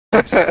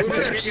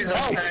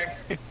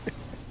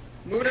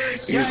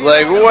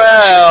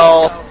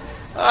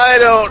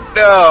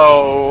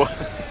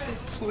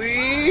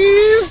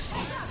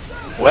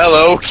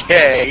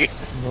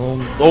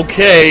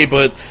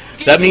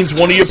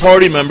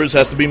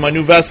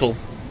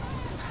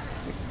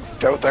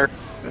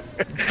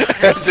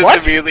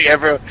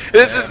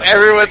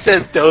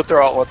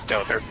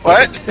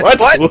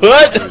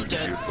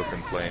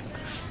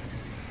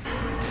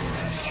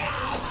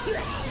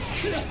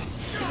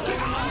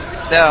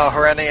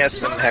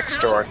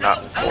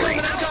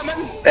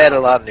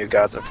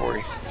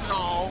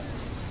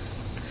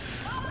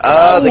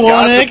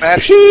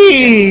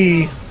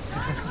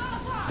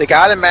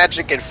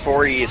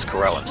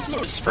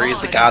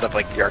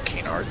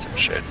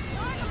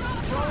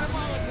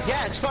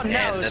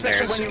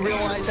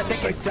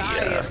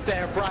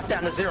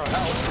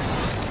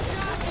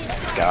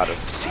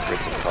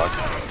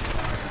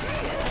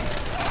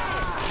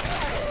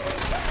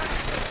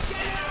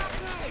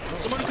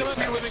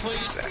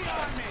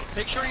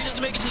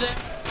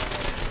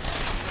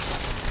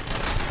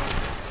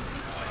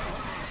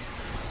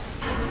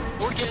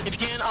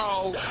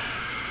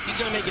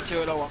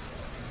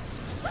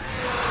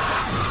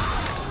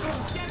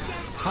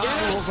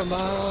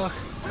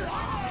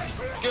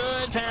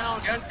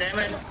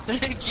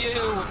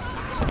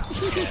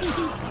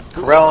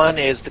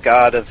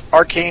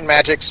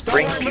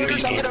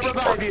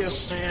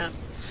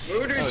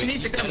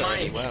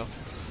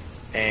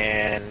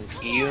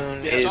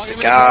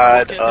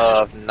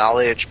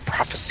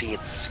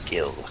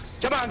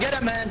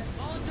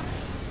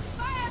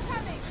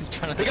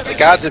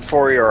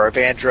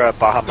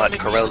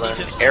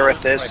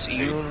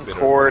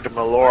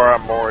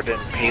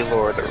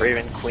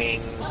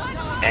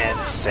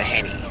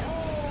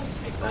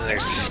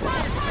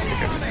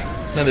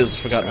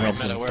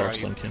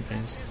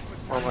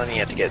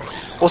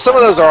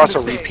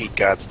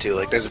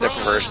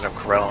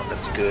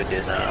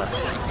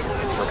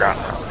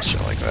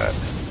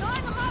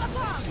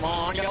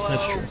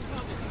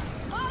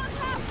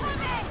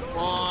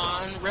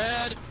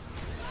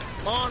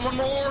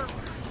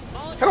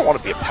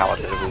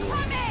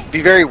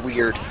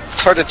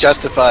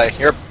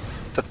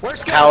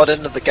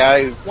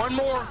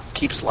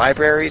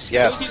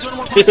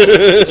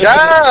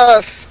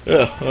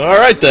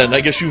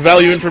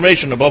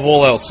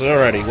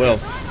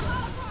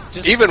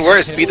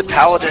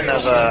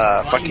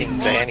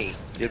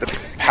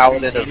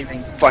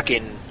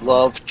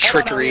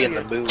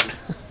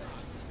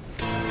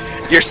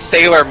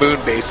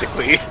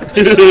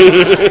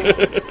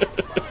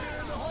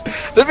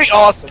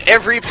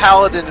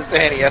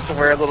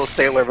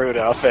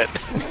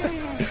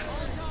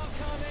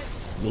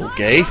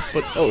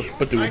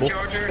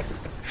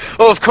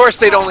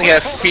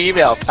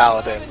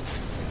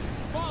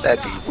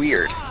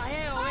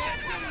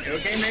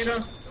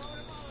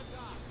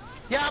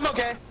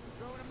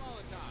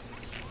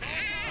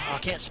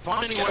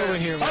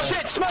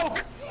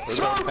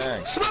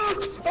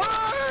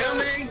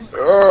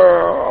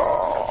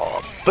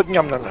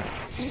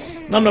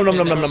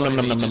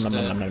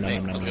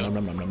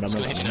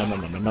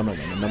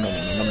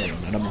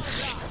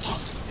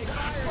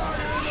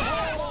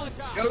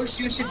Ghost,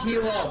 you should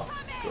heal up.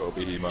 Go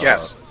Behemoth.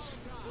 Yes.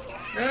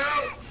 No!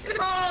 Get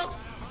him off!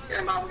 Get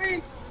him off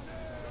me!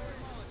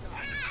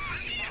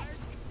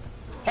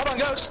 Hold on,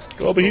 Ghost.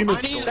 Go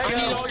Behemoth. I need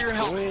all your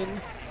help.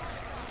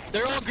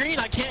 They're all green.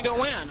 I can't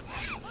go in.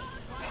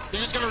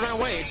 They're just gonna run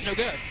away. It's no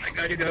good. I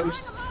got you,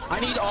 Ghost. I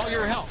need all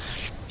your help.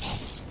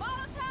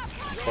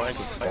 I'm trying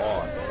to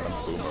spawn.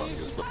 I'm boomerang.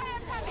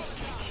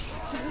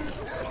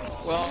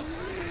 Well,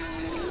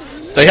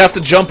 They have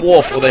to jump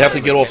off, or they have to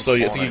get off, so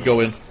you have to go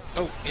in.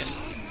 oh yes.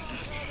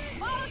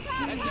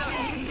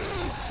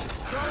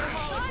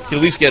 You can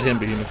at least get him,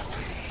 Behemoth.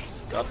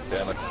 God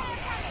damn it.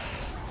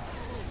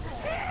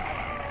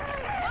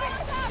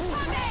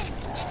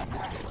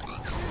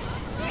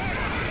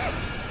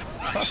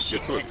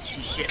 Get through it.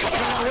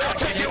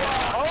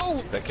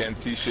 Oh They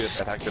can't see shit.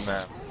 Attack them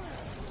now.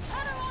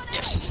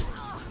 yes.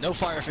 No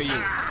fire for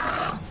you.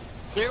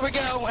 There we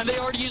go. And they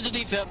already used the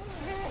defib.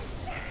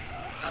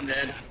 I'm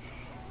dead.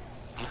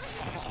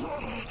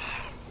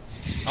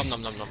 Nom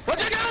nom nom nom.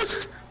 What's it,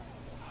 Ghost?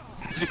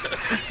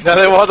 Now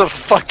they want to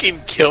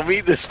fucking kill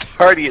me? This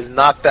party is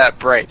not that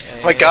bright.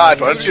 Oh my god,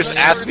 why don't you just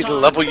ask me to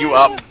level you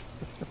up?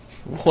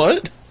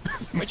 What?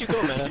 Where'd you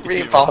go, man?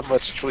 Read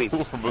Bahamut's tweets.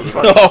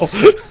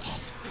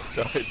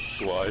 No. Died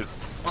twice.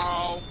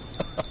 Oh.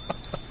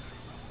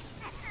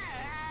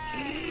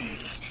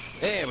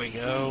 There we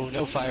go.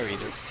 No fire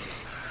either.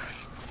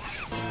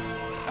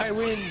 I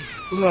win.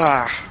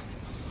 Ah.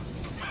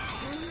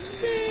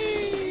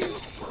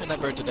 And I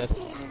burned to death.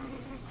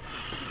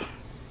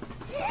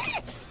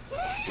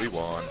 We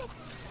won.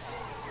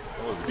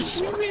 That was a good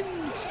She one.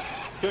 wins.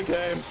 Good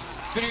game.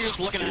 Good just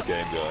looking Good at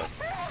game, guys.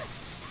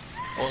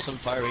 awesome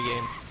fiery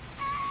game.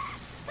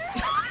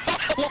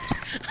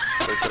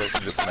 They could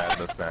have just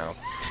madness now.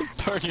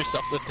 Burn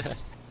yourself to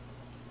death.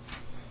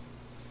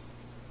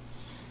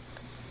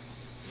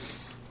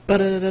 Dun,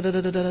 dun,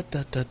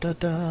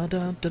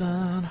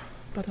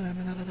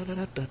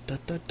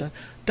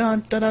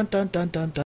 dun, dun, dun, dun.